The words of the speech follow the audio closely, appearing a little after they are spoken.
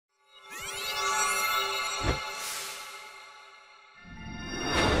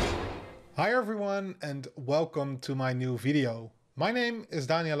Hi everyone and welcome to my new video. My name is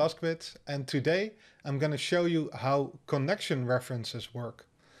Laskewitz and today I'm going to show you how connection references work.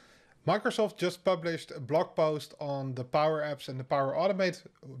 Microsoft just published a blog post on the Power Apps and the Power Automate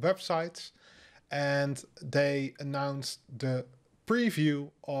websites, and they announced the preview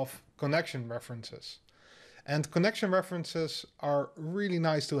of connection references. And connection references are really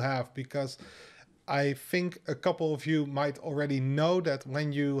nice to have because I think a couple of you might already know that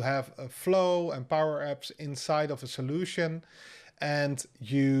when you have a flow and Power Apps inside of a solution and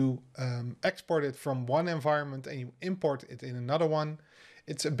you export it from one environment and you import it in another one,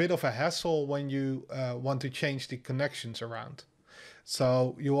 it's a bit of a hassle when you want to change the connections around.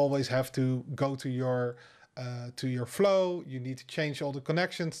 So you always have to go to your flow, you need to change all the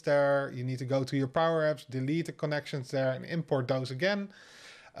connections there, you need to go to your Power Apps, delete the connections there and import those again.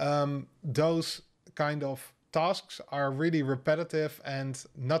 Those kind of tasks are really repetitive and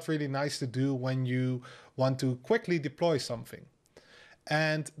not really nice to do when you want to quickly deploy something.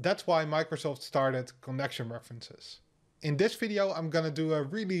 And that's why Microsoft started connection references. In this video, I'm going to do a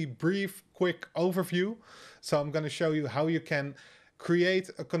really brief, quick overview. So I'm going to show you how you can create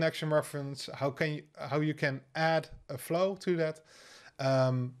a connection reference, how you can add a flow to that.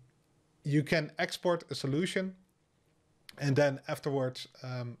 You can export a solution. And then afterwards,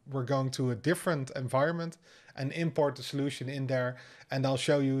 we're going to a different environment and import the solution in there. And I'll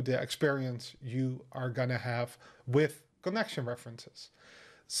show you the experience you are going to have with connection references.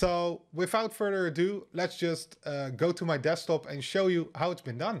 So without further ado, let's just go to my desktop and show you how it's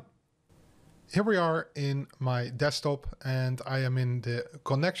been done. Here we are in my desktop and I am in the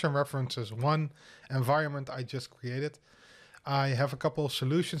connection references 1 environment I just created. I have a couple of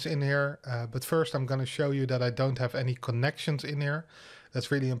solutions in here, but first I'm going to show you that I don't have any connections in here. That's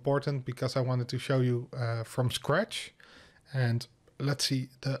really important because I wanted to show you from scratch. And let's see,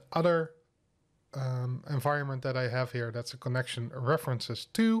 the other environment that I have here, that's a connection references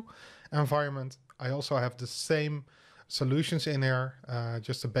 2 environment. I also have the same solutions in here,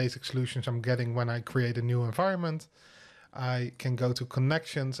 just the basic solutions I'm getting when I create a new environment. I can go to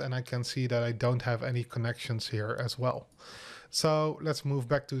connections and I can see that I don't have any connections here as well. So let's move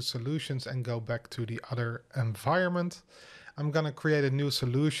back to solutions and go back to the other environment. I'm going to create a new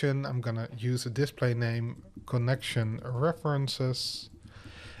solution. I'm going to use a display name connection references.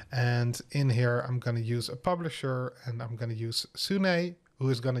 And in here, I'm going to use a publisher and I'm going to use Sunay, who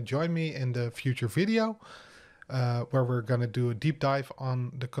is going to join me in the future video where we're going to do a deep dive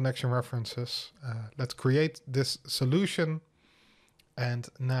on the connection references. Let's create this solution. And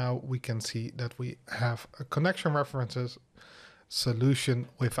now we can see that we have a connection references solution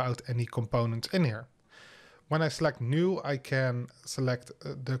without any components in here. When I select new, I can select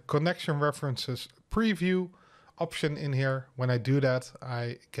the connection references preview option in here. When I do that,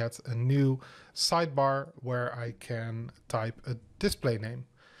 I get a new sidebar where I can type a display name.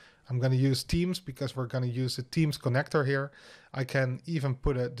 I'm going to use Teams because we're going to use the Teams connector here. I can even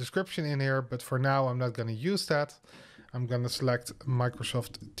put a description in here, but for now I'm not going to use that. I'm going to select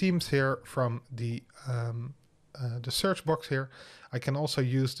Microsoft Teams here from the search box here. I can also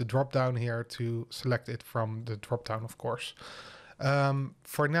use the drop down here to select it from the drop down, of course.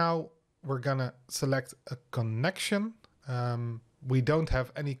 For now, we're going to select a connection. We don't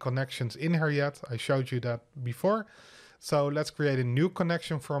have any connections in here yet. I showed you that before. So let's create a new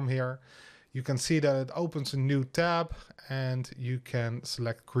connection from here. You can see that it opens a new tab and you can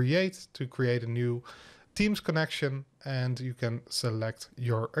select create to create a new Teams connection and you can select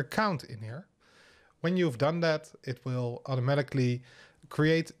your account in here. When you've done that, it will automatically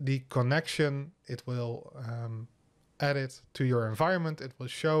create the connection. It will add it to your environment. It will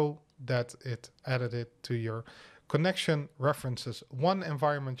show that it added it to your connection references 1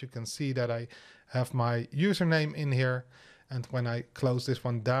 environment. You can see that I have my username in here. And when I close this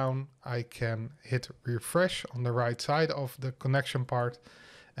one down, I can hit refresh on the right side of the connection part.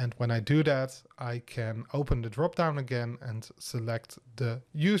 And when I do that, I can open the drop down again and select the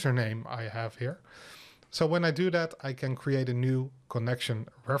username I have here. So when I do that, I can create a new connection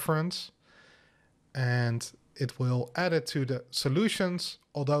reference and it will add it to the solutions.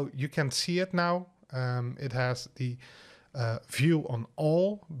 Although you can see it now, it has the view on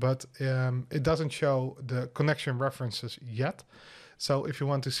all, but it doesn't show the connection references yet. So if you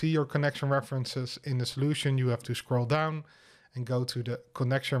want to see your connection references in the solution, you have to scroll down and go to the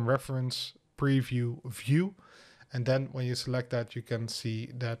connection reference preview view. And then when you select that, you can see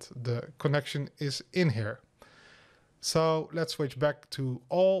that the connection is in here. So let's switch back to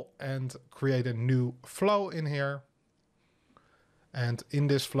all and create a new flow in here. And in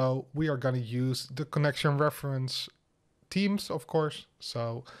this flow, we are going to use the connection reference Teams, of course.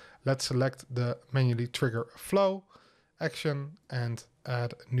 So Let's select the manually trigger flow action and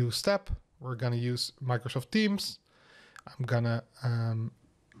add a new step. We're going to use Microsoft Teams. I'm going to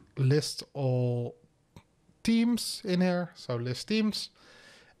list all teams in here. So list teams.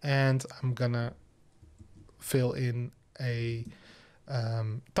 And I'm going to fill in a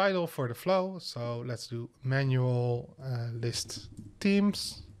title for the flow. So let's do manual list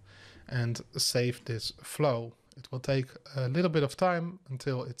teams and save this flow. It will take a little bit of time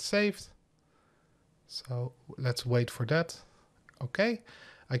until it's saved. So let's wait for that. Okay,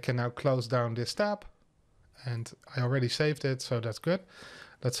 I can now close down this tab and I already saved it, so that's good.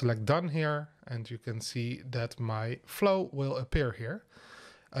 Let's select done here and you can see that my flow will appear here.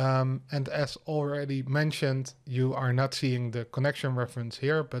 And as already mentioned, you are not seeing the connection reference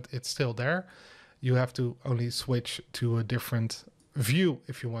here, but it's still there. You have to only switch to a different view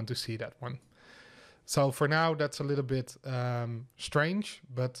if you want to see that one. So for now, that's a little bit strange,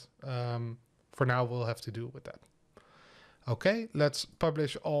 but for now we'll have to do with that. Okay, let's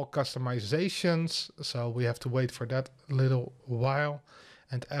publish all customizations. So we have to wait for that a little while.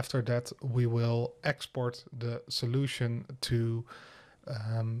 And after that, we will export the solution to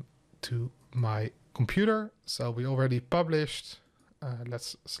my computer. So we already published.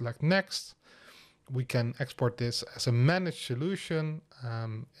 Let's select next. We can export this as a managed solution.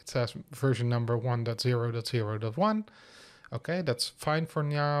 It says version number 1.0.0.1. Okay, that's fine for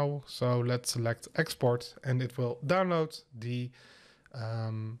now. So let's select export and it will download the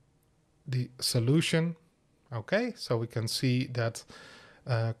solution. Okay, so we can see that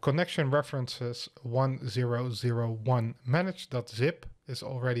connection references 1001 manage.zip is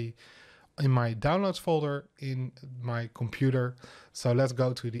already in my downloads folder in my computer. So let's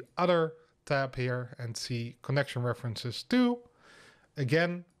go to the other tab here and see connection references 2.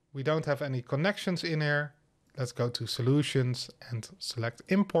 Again, we don't have any connections in here. Let's go to solutions and select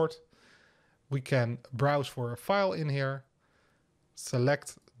import. We can browse for a file in here,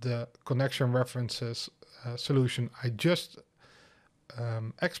 select the connection references solution I just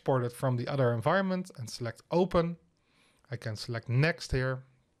exported from the other environment and select open. I can select next here.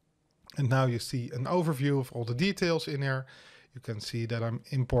 And now you see an overview of all the details in here. You can see that I'm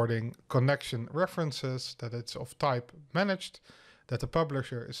importing connection references, that it's of type managed, that the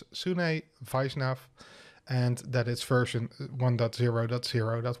publisher is Sunay Vaishnav, and that it's version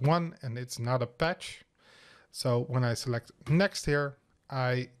 1.0.0.1 and it's not a patch. So when I select next here,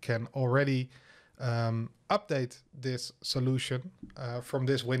 I can already update this solution from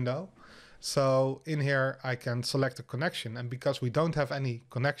this window. So in here I can select a connection, and because we don't have any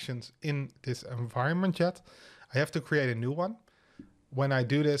connections in this environment yet, I have to create a new one. When I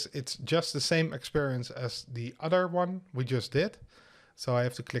do this, it's just the same experience as the other one we just did. So I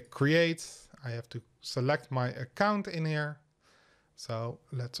have to click create. I have to select my account in here. So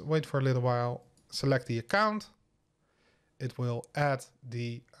let's wait for a little while. Select the account. It will add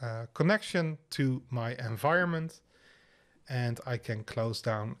the connection to my environment. And I can close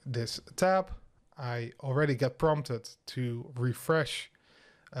down this tab. I already get prompted to refresh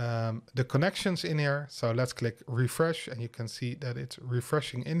the connections in here. So let's click refresh and you can see that it's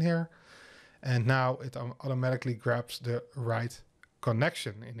refreshing in here. And now it automatically grabs the right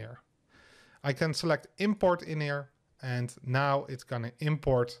connection in here. I can select import in here and now it's going to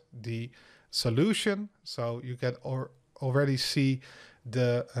import the solution. So you can already see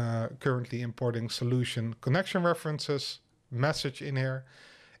the currently importing solution connection references message in here.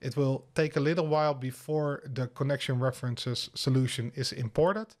 It will take a little while before the connection references solution is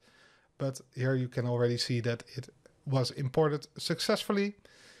imported, but here you can already see that it was imported successfully.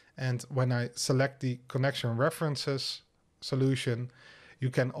 And when I select the connection references solution, you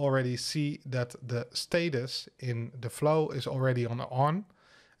can already see that the status in the flow is already on.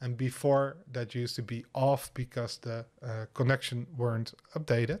 And before that used to be off because the connection weren't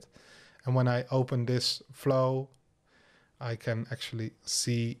updated. And when I open this flow, I can actually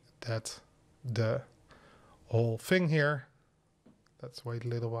see that the whole thing here, let's wait a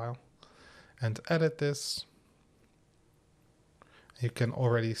little while and edit this. You can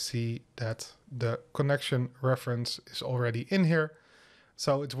already see that the connection reference is already in here.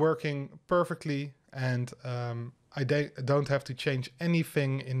 So it's working perfectly, and I don't have to change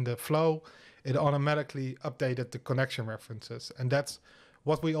anything in the flow. It automatically updated the connection references, and that's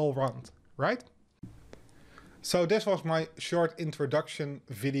what we all want, right? So this was my short introduction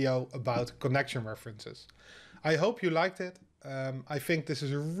video about connection references. I hope you liked it. I think this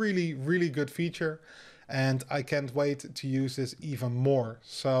is a really, really good feature, and I can't wait to use this even more.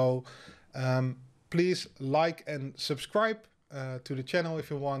 So please like and subscribe to the channel if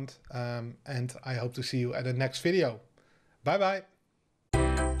you want, and I hope to see you at the next video. Bye bye.